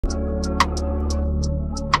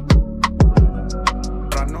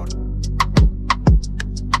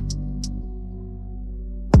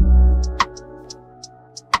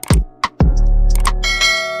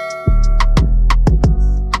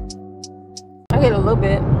get a little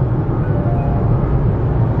bit.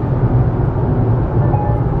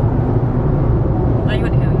 Like,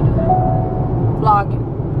 what the hell are you doing? Vlogging.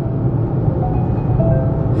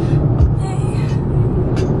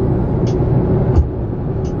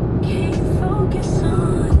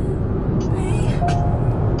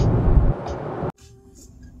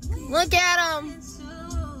 Look at them.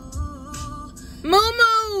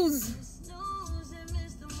 Moo-moos.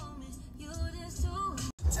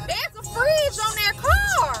 There's a fridge on their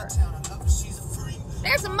car.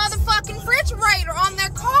 There's a motherfucking refrigerator on their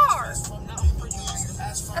car.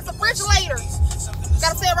 That's a fridgelator.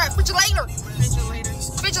 Gotta say it right. Fridgelator.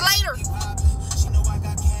 Fridgelator.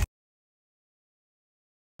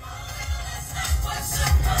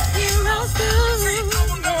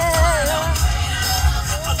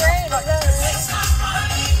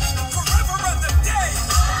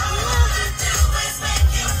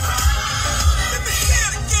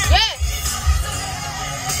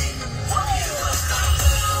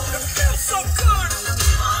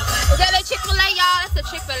 Chick-fil-A, y'all. That's a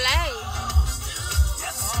Chick-fil-A.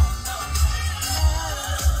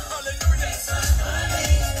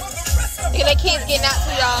 Look at that kids getting out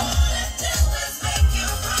too, y'all.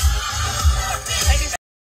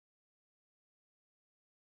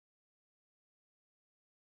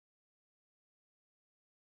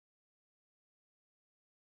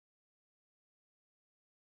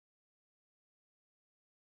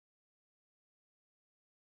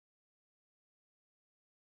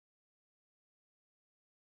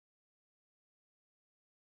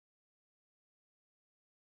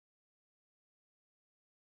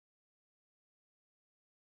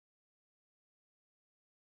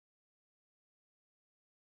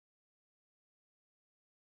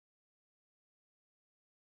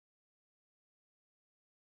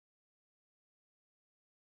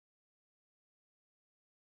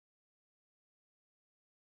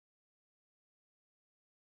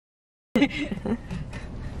 No,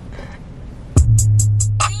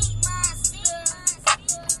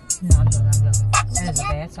 I'm joking. That is a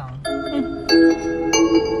bad song.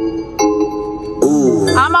 Ooh,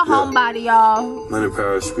 I'm a homebody, y'all. money,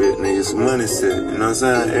 power, spit, niggas. Money set. You know what I'm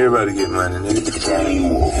saying? Everybody get money, nigga.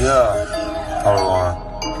 Yeah. Hold on.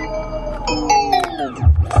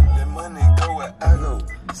 That money go where I go.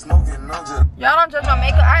 Smoking no just. Y'all don't judge my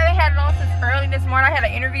makeup. I haven't had it on since early this morning. I had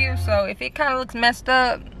an interview, so if it kind of looks messed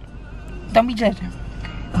up, don't be judging.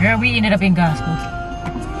 Girl, we ended up in gospel.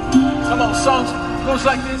 Come on, songs goes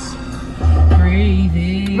like this.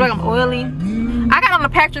 Crazy. Look, I'm oily. I got on the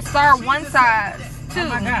Patrick Star one size too. Oh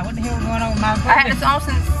my God, what the hell is going on with my I had this on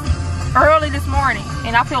since early this morning,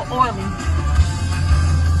 and I feel oily.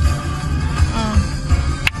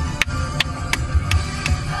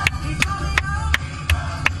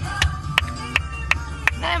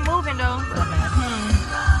 Not moving though.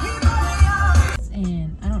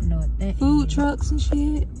 And I don't know what that Food is. trucks and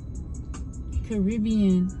shit.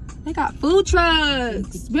 Caribbean. They got food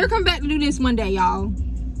trucks. We're coming back to do this one day, y'all.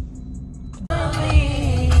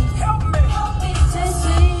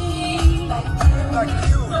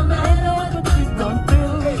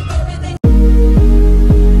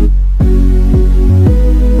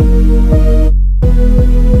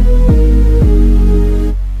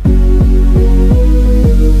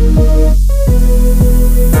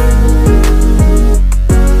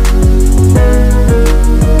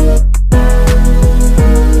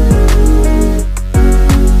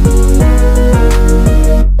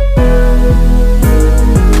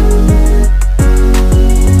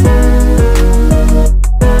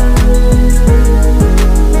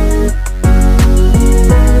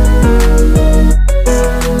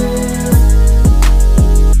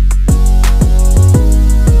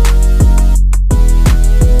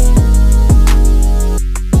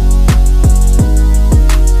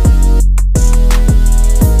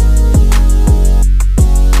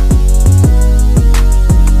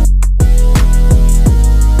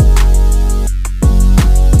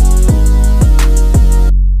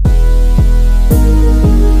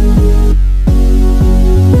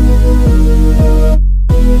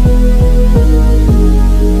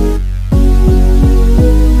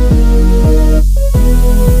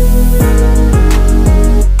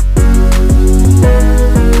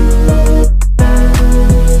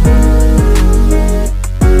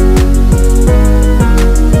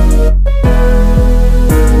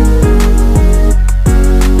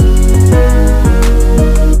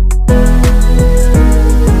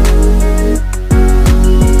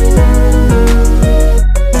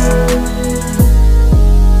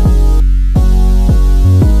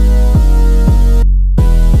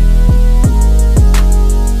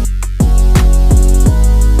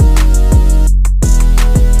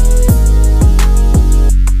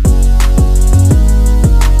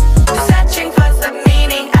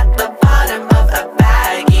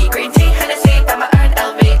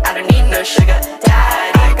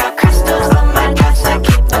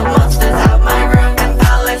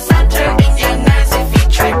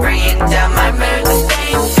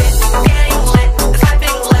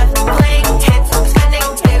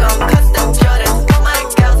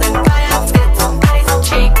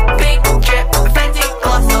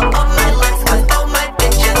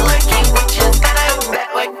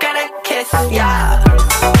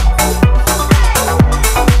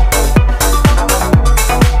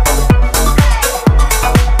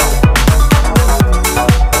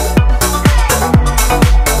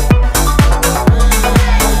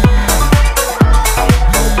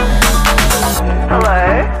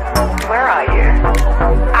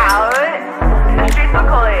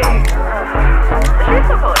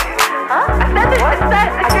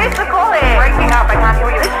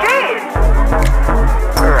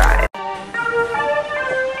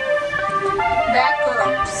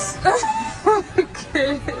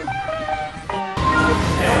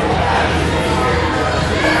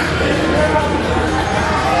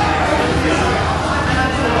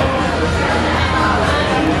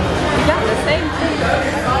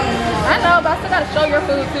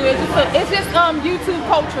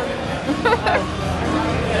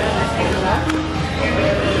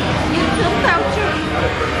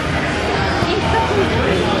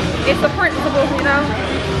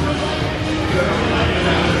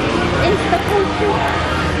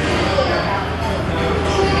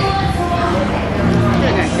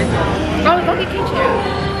 get ketchup.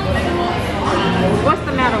 What's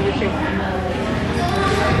the matter with you?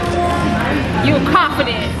 You're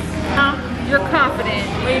confident. Huh? You're confident.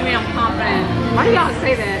 What do you mean I'm confident? Why do y'all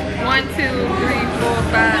say that? 1, 2, 3, 4,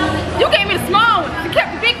 5. You gave me the small one. You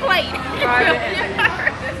kept the big plate.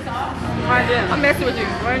 I'm messing with you.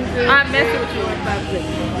 1, 2, I'm messing with you. 4, 5, 6.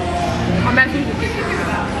 I'm messing with you.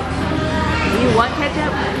 You want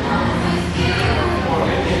ketchup?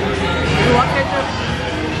 You want ketchup?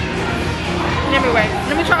 Anyway,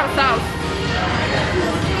 let me try the sauce.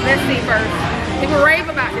 Let's see first. People rave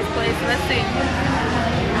about this place, so let's see.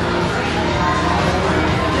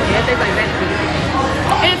 Yeah, it tastes like Zaxby.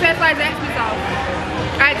 It tastes like Zaxby sauce.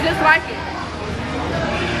 I just like it.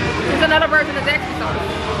 It's another version of Zaxby sauce.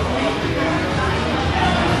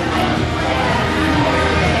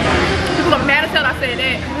 People are mad as hell I said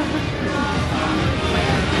that.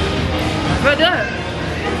 But it does.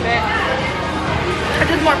 It's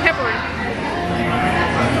just more peppery.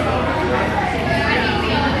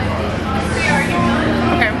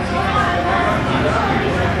 Okay.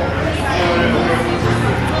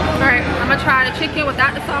 Alright, I'm gonna try the chicken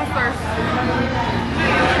without the sauce first.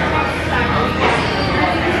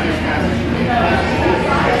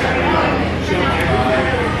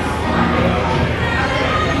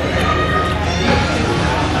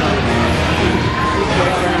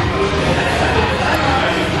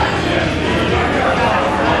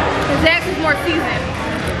 Zax is more seasoned.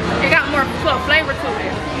 It got more flavor to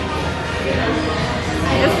it.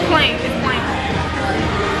 It's plain. It's plain.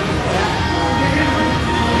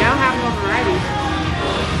 Y'all have more variety.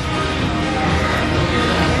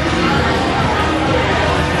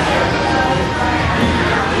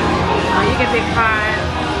 You can pick pie,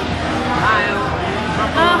 aisle.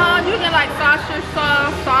 You can like sausage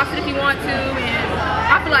sauce it if you want to, and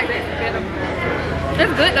I feel like that's better.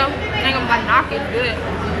 It's good though. I ain't gonna like knock it. It's good.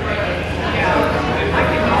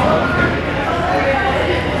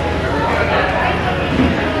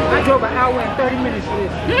 I drove an hour and 30 minutes for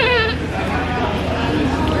this.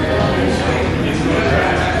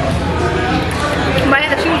 But I had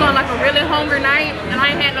to choose on like a really hungry night, and I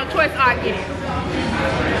ain't had no choice. I get it.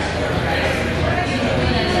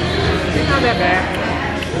 It's not that bad.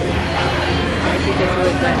 I think it's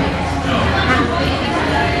really good.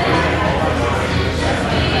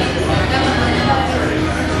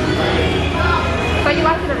 So you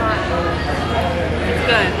like it or not? It's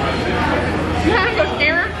good. You have to go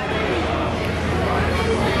scared?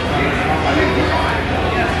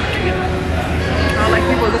 I don't like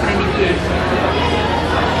people looking at me kids.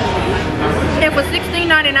 And for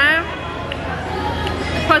 $16.99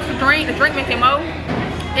 plus the drink making mo,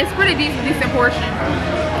 it's pretty decent portion.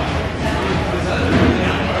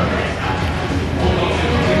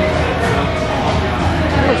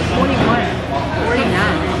 It was 21, 49.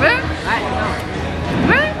 Really? I don't know.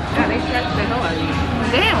 Really? Yeah, they stretched the hell out of you.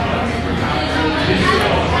 Damn.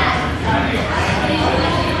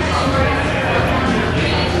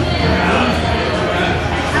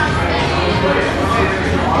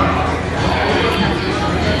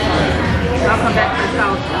 I'll come back for the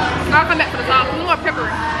sauce. I'll come back for the sauce. A little more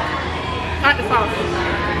peppery. Not the sauce.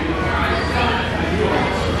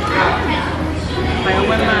 Like I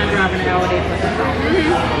wouldn't mind driving an hour there for the sauce.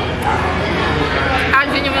 I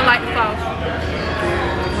genuinely like the sauce.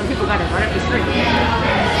 When people got it right up the street.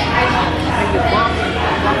 They just walk.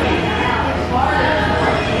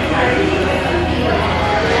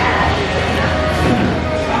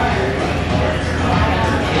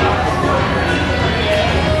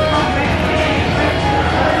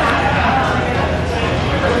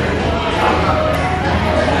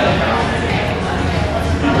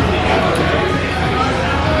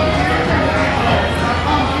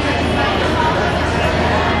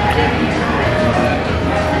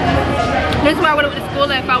 This is where I would have went to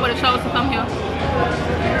school at if I would have chose to come here.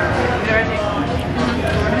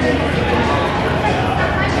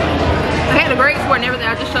 I had a grade score and everything,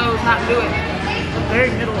 I just chose not to do it.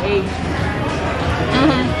 Very middle age.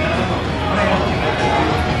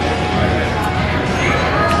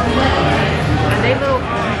 And they little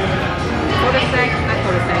cul-de-sacs, not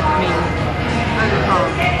cul-de-sacs, I mean, what is it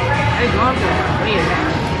called? They belong to way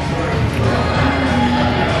back.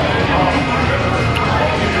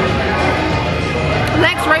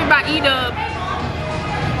 Next rated by E-Dub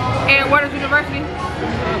and Waters University. Oh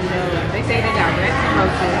no, they say they got rats and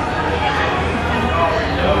roaches.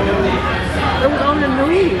 It was on the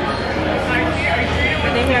news.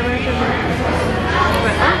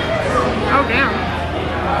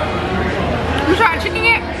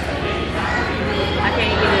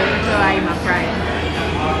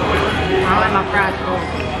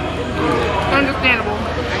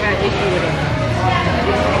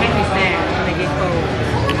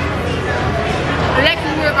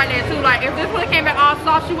 like, if this would have came back all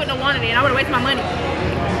soft, she wouldn't have wanted it, and I would have wasted my money.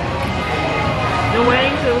 The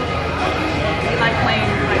wedding too. He like plain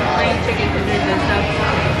chicken tenders and stuff,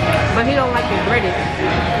 but he don't like it breaded.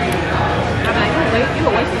 I'm like, you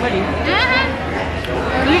a waste of money.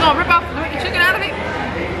 You gonna rip off the chicken out of it?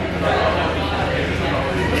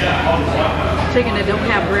 Chicken that don't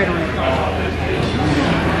have bread on it,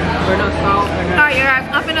 or no salt, or no. Alright, you guys,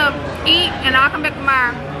 I'm finna eat, and I'll come back with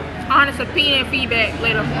my honest opinion and feedback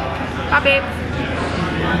later. Bye, babe.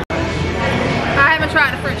 I haven't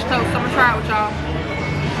tried the French toast, so I'm gonna try it with y'all.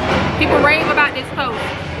 People rave about this toast.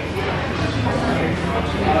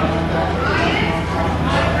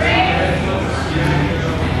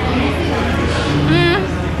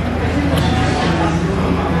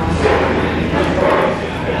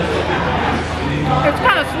 It's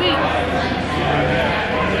kind of sweet.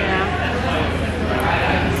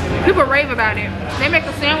 People rave about it. They make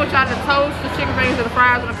a sandwich out of the toast, the chicken fingers, and the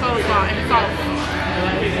fries, and the coleslaw, and the sauce.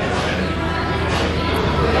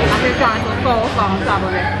 I'm just trying to put coleslaw on top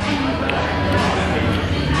of it.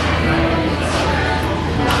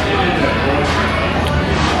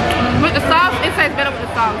 With the sauce, it tastes better with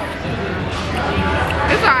the sauce.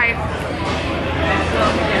 It's alright.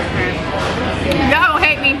 Y'all don't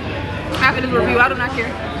hate me after this review. I do not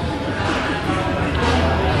care.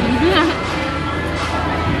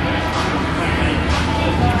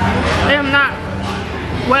 I am not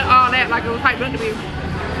wet all that like it was hyped up to be.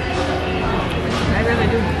 I really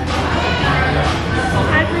do.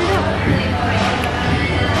 I really do.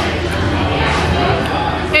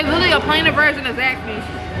 It's literally a plainer version of Zaxby's.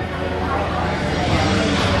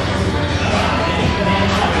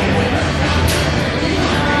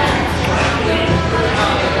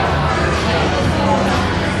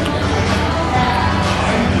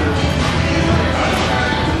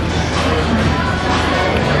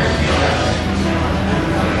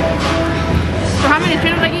 So how many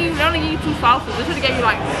chips they give you? They only give you 2 sauces. They should have gave you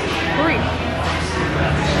like 3.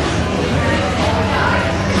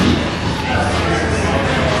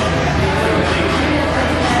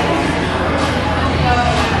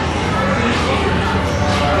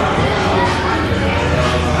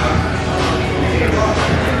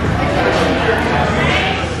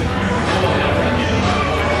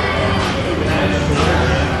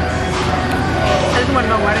 I just want to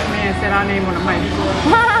know why this man said our name on the mic.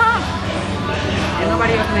 And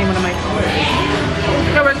nobody else's name on the mic.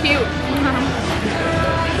 They were cute.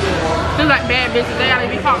 They're like bad bitches. They gotta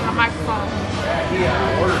be talking on the microphone.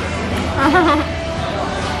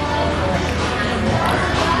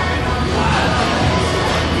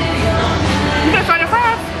 You can try your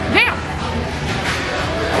fries? Damn!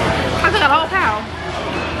 I took a whole cow.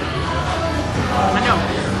 I know.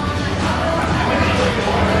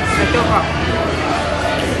 That's your fault.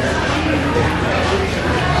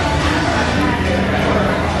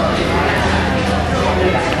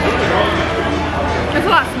 There's a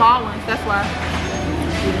lot of small ones, that's why.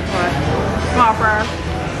 Small fries.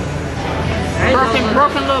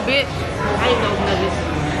 Broken little bitch. I ate those nuggets.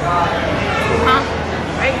 Huh?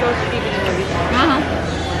 I ate those chicken nuggets.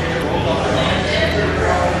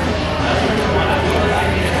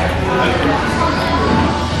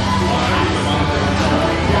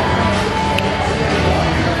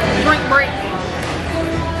 Drink break.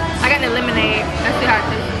 I got the lemonade. Let's see how it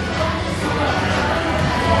tastes.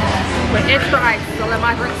 With extra ice, so let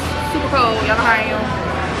my drink super cold. Y'all know how I am.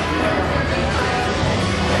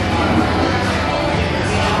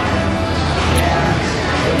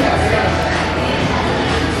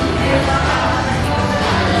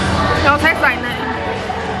 Don't taste like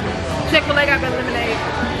nothing. Chick-fil-A got better lemonade.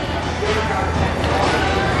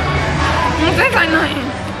 Don't taste like nothing.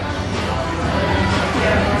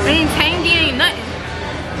 It ain't tangy, ain't nothing.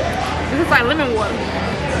 This is like lemon water.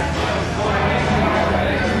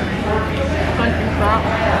 Country drop.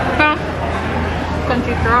 Huh?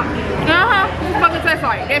 Country drop. Uh-huh. What the fuck it tastes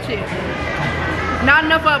like? That shit. Not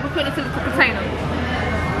enough of it, we put it into the container.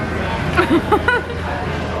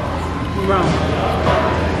 Wrong.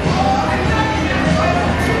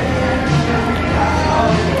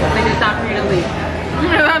 I think it's time for you to leave.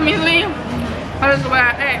 Let me leave. That is the way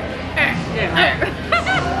I act. Yeah.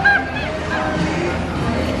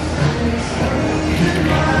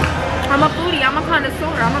 I'm a foodie, I'm a connoisseur.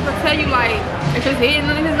 I'm gonna tell you like if it's hitting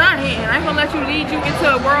and if it's not hitting. I ain't gonna let you lead you into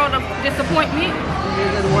a world of disappointment.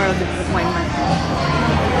 It is a world of disappointment.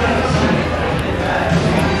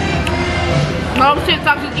 All the shit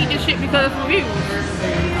talks just eat this shit because it's reviews.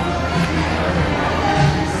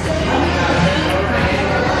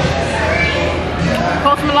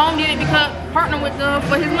 Post Malone did it because partner with them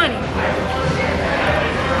for his money.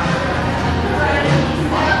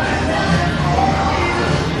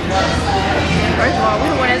 First of all, we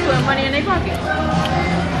the one that's putting money in their pocket.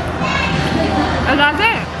 As I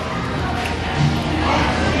said.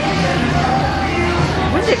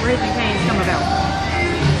 When did Raising Canes come about?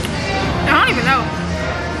 I don't even know.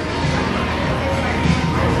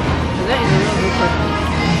 That is a real good question.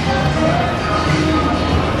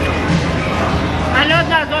 I know it's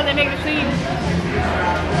not as though they make it seem.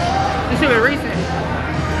 This shit was recent.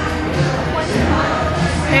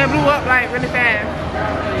 And it blew up like really fast.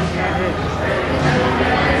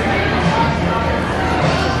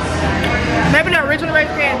 Maybe the original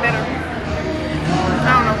Raising Canes better.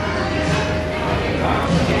 I don't know.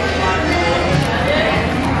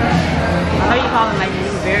 I know you calling like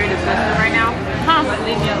you very disgusting right now. Huh? But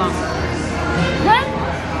leave me alone. What?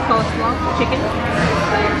 Coleslaw, chicken.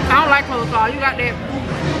 I don't like coleslaw. You got that.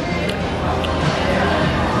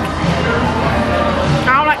 I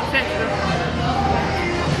don't like the texture.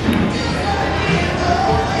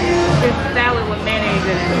 It's salad with mayonnaise in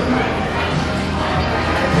it.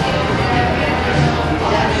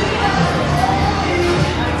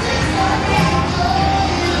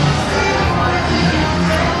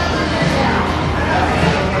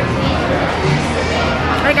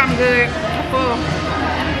 I think I'm good. I'm full.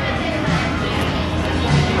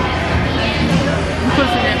 I'm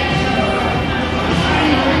pushing it.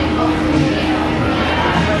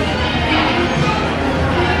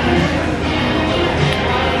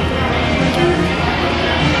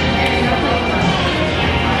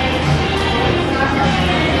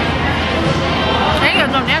 I ain't got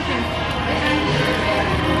no napkins.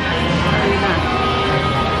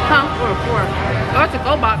 Huh? Oh, it's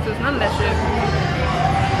to-go boxes. None of that shit.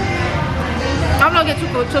 I'm gonna get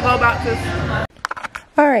to-go boxes.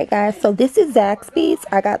 Alright guys, so this is Zaxby's.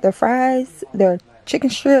 I got their fries, their chicken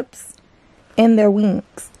strips, and their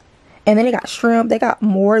wings. And then they got shrimp. They got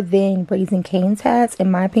more than Raising Canes has.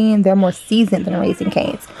 In my opinion, they're more seasoned than Raising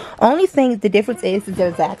Canes. Only thing, the difference is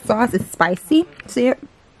their Zax sauce is spicy. See it?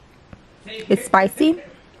 It's spicy.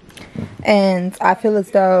 And I feel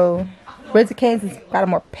as though Raising Canes has got a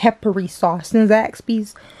more peppery sauce than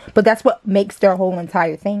Zaxby's. But that's what makes their whole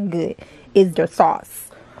entire thing good, is their sauce.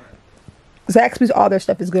 Zaxby's, all their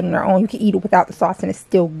stuff is good on their own. You can eat it without the sauce and it's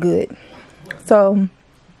still good. So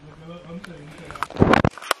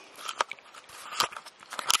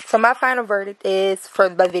my final verdict is, for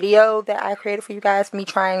the video that I created for you guys, me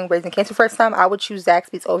trying Raising Canes for the first time, I would choose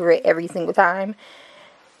Zaxby's over it every single time.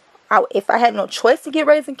 If I had no choice to get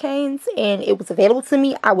Raising Canes and it was available to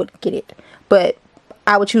me, I would get it. But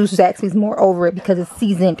I would choose Zaxby's more over it because it's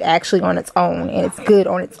seasoned actually on its own. And it's good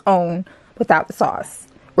on its own without the sauce.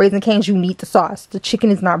 Raising Canes, you need the sauce. The chicken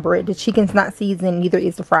is not bread. The chicken's not seasoned. Neither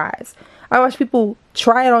is the fries. I watch people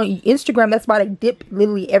try it on Instagram. That's why they dip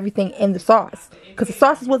literally everything in the sauce. Because the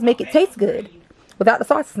sauce is what makes it taste good. Without the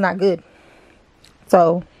sauce, it's not good.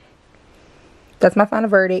 So, that's my final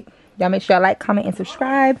verdict. Y'all make sure y'all like, comment, and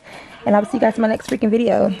subscribe. And I will see you guys in my next freaking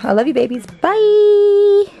video. I love you, babies.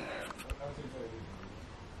 Bye!